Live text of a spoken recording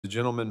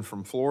gentleman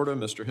from Florida,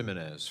 Mr.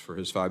 Gimenez, for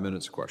his 5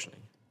 minutes of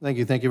questioning. Thank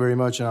you very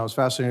much. And I was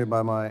fascinated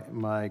by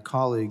my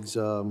colleagues'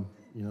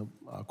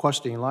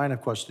 questioning, line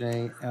of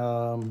questioning.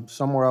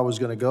 Somewhere I was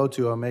going to go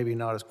to, maybe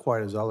not as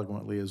quite as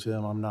eloquently as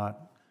him. I'm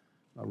not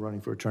running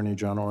for Attorney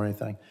General or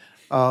anything.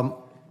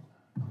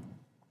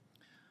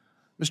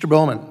 Mr.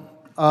 Bowman,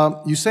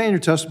 you say in your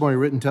testimony,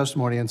 written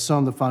testimony, and some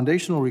of the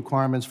foundational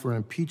requirements for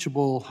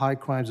impeachable high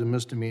crimes and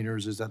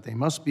misdemeanors is that they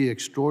must be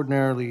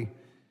extraordinarily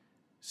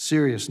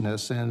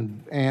seriousness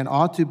and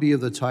ought to be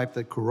of the type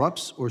that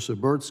corrupts or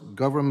subverts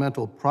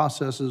governmental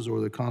processes or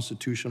the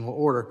constitutional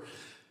order.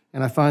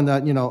 And I find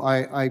that,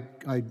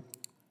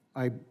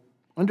 I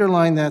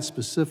underline that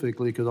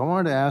specifically because I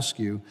wanted to ask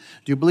you,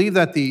 do you believe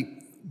that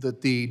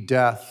the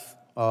death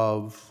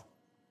of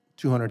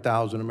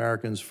 200,000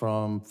 Americans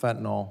from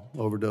fentanyl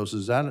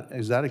overdoses,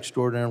 is that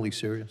extraordinarily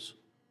serious?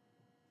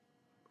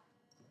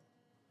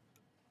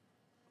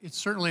 It's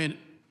certainly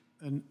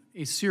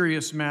a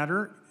serious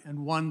matter,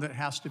 and one that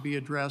has to be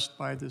addressed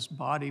by this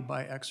body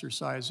by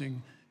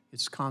exercising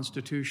its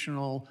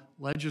constitutional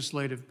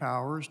legislative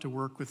powers to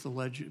work with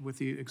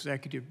the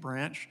executive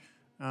branch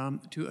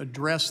to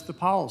address the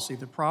policy.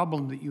 The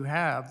problem that you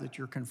have, that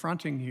you're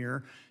confronting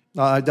here.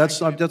 That's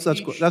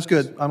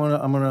good. I'm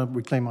gonna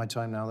reclaim my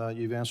time now that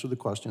you've answered the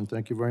question.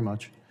 Thank you very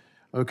much.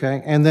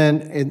 Okay, and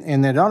then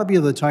it ought to be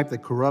of the type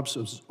that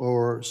corrupts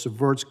or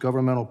subverts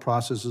governmental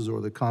processes or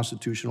the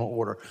constitutional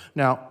order.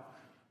 Now,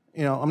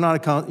 I'm not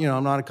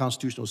a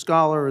constitutional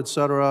scholar, et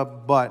cetera,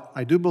 but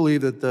I do believe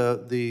that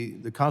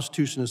the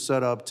Constitution is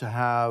set up to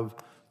have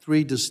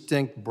three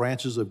distinct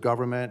branches of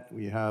government.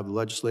 You have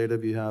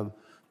legislative, you have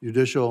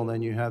judicial, and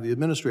then you have the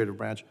administrative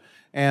branch.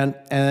 And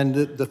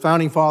the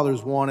founding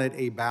fathers wanted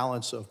a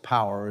balance of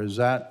power. Is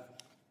that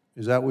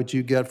what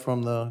you get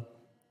from the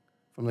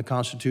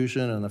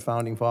Constitution and the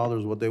founding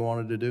fathers, what they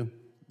wanted to do?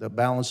 The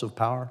balance of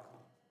power?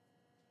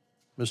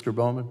 Mr.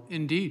 Bowman?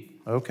 Indeed.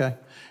 Okay.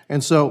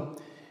 And so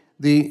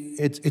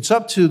it's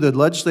up to the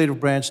legislative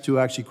branch to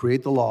actually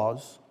create the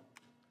laws,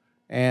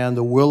 and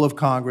the will of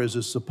Congress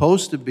is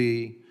supposed to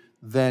be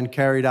then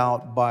carried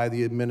out by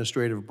the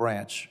administrative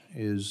branch.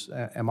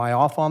 Am I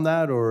off on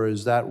that, or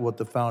is that what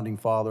the founding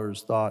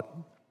fathers thought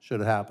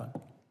should happen?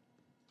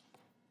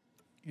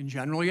 In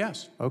general,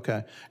 yes.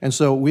 Okay. And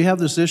so we have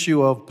this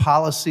issue of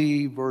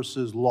policy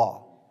versus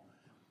law.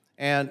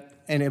 And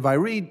if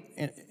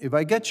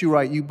I get you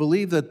right, you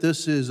believe that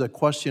this is a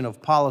question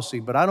of policy,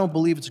 but I don't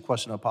believe it's a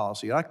question of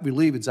policy. I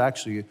believe it's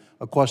actually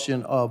a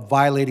question of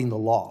violating the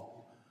law.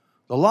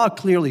 The law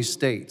clearly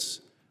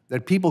states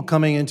that people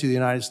coming into the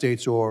United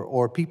States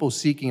or people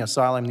seeking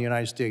asylum in the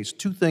United States,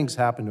 two things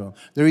happen to them.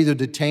 They're either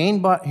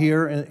detained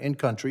here in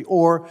country,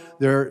 or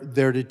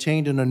they're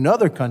detained in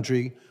another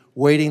country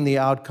waiting the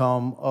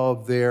outcome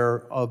of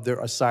their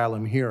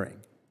asylum hearing.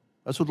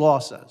 That's what the law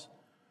says.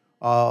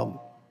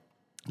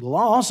 The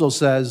law also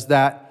says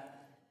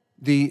that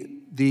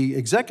the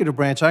executive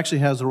branch actually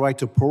has the right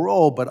to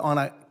parole, but on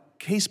a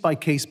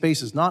case-by-case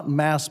basis, not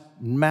mass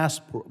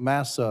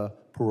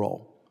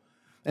parole.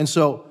 And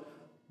so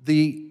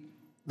the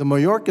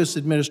Mayorkas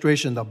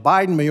administration, the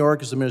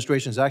Biden-Mayorkas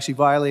administration, is actually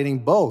violating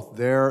both.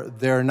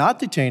 They're not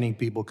detaining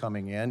people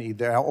coming in,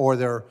 or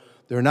they're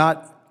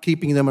not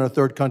keeping them in a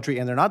third country,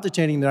 and they're not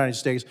detaining the United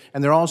States,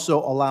 and they're also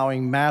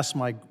allowing mass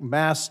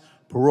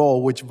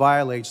parole, which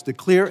violates the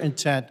clear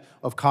intent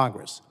of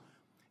Congress.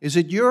 Is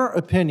it your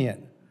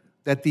opinion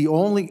that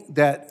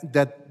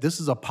that this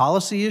is a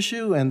policy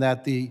issue, and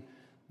that the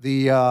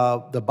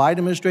Biden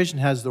administration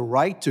has the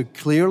right to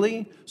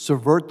clearly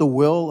subvert the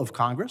will of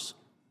Congress?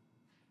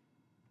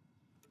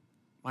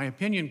 My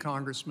opinion,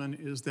 Congressman,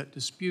 is that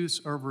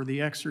disputes over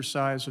the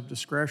exercise of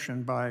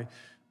discretion by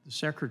the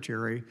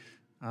Secretary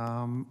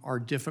are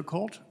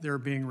difficult. They're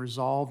being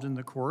resolved in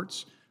the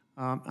courts.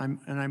 And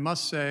I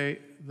must say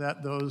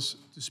that those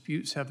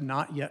disputes have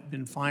not yet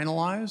been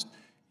finalized.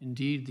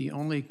 Indeed, the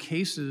only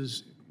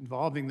cases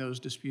involving those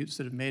disputes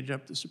that have made it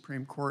up to the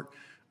Supreme Court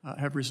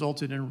have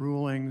resulted in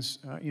rulings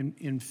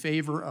in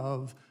favor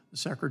of the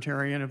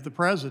Secretary and of the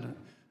President.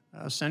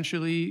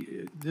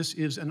 Essentially, this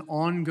is an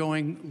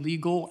ongoing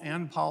legal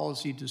and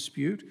policy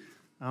dispute.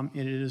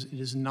 It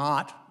is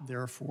not,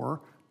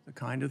 therefore, the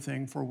kind of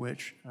thing for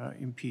which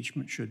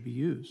impeachment should be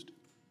used.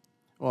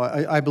 Well,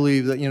 I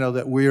believe that,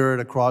 that we're at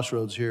a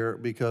crossroads here,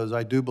 because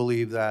I do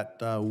believe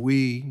that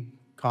we,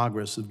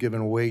 Congress, have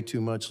given way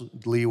too much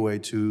leeway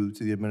to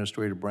the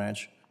administrative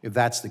branch, if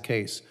that's the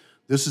case.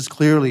 This is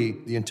clearly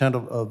the intent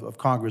of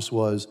Congress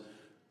was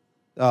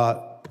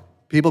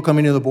people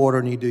coming to the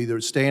border need to either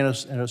stay in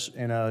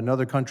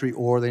another country,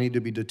 or they need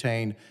to be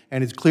detained.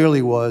 And it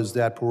clearly was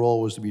that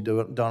parole was to be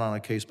done on a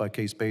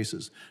case-by-case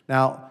basis.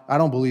 Now, I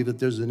don't believe that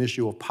there's an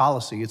issue of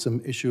policy. It's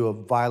an issue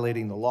of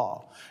violating the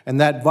law. And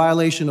that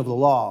violation of the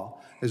law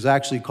has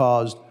actually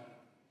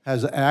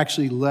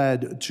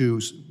led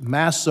to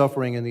mass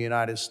suffering in the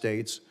United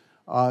States,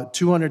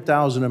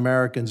 200,000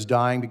 Americans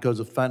dying because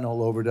of fentanyl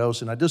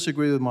overdose. And I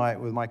disagree with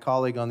my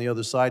colleague on the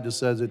other side that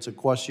says it's a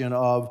question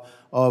of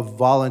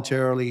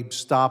voluntarily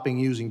stopping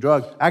using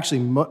drugs. Actually,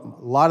 a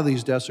lot of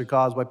these deaths are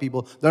caused by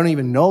people that don't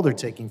even know they're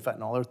taking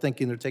fentanyl. They're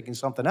thinking they're taking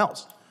something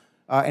else.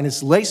 And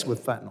it's laced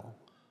with fentanyl.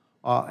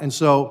 And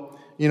so,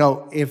 you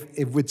know, if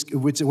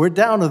we're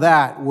down to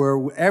that, where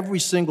every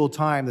single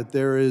time that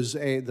there is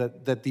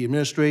that the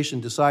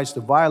administration decides to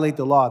violate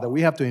the law, that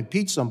we have to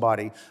impeach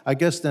somebody, I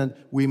guess then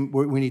we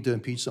need to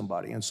impeach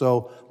somebody. And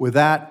so with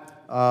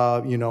that,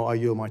 you know, I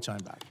yield my time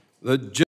back.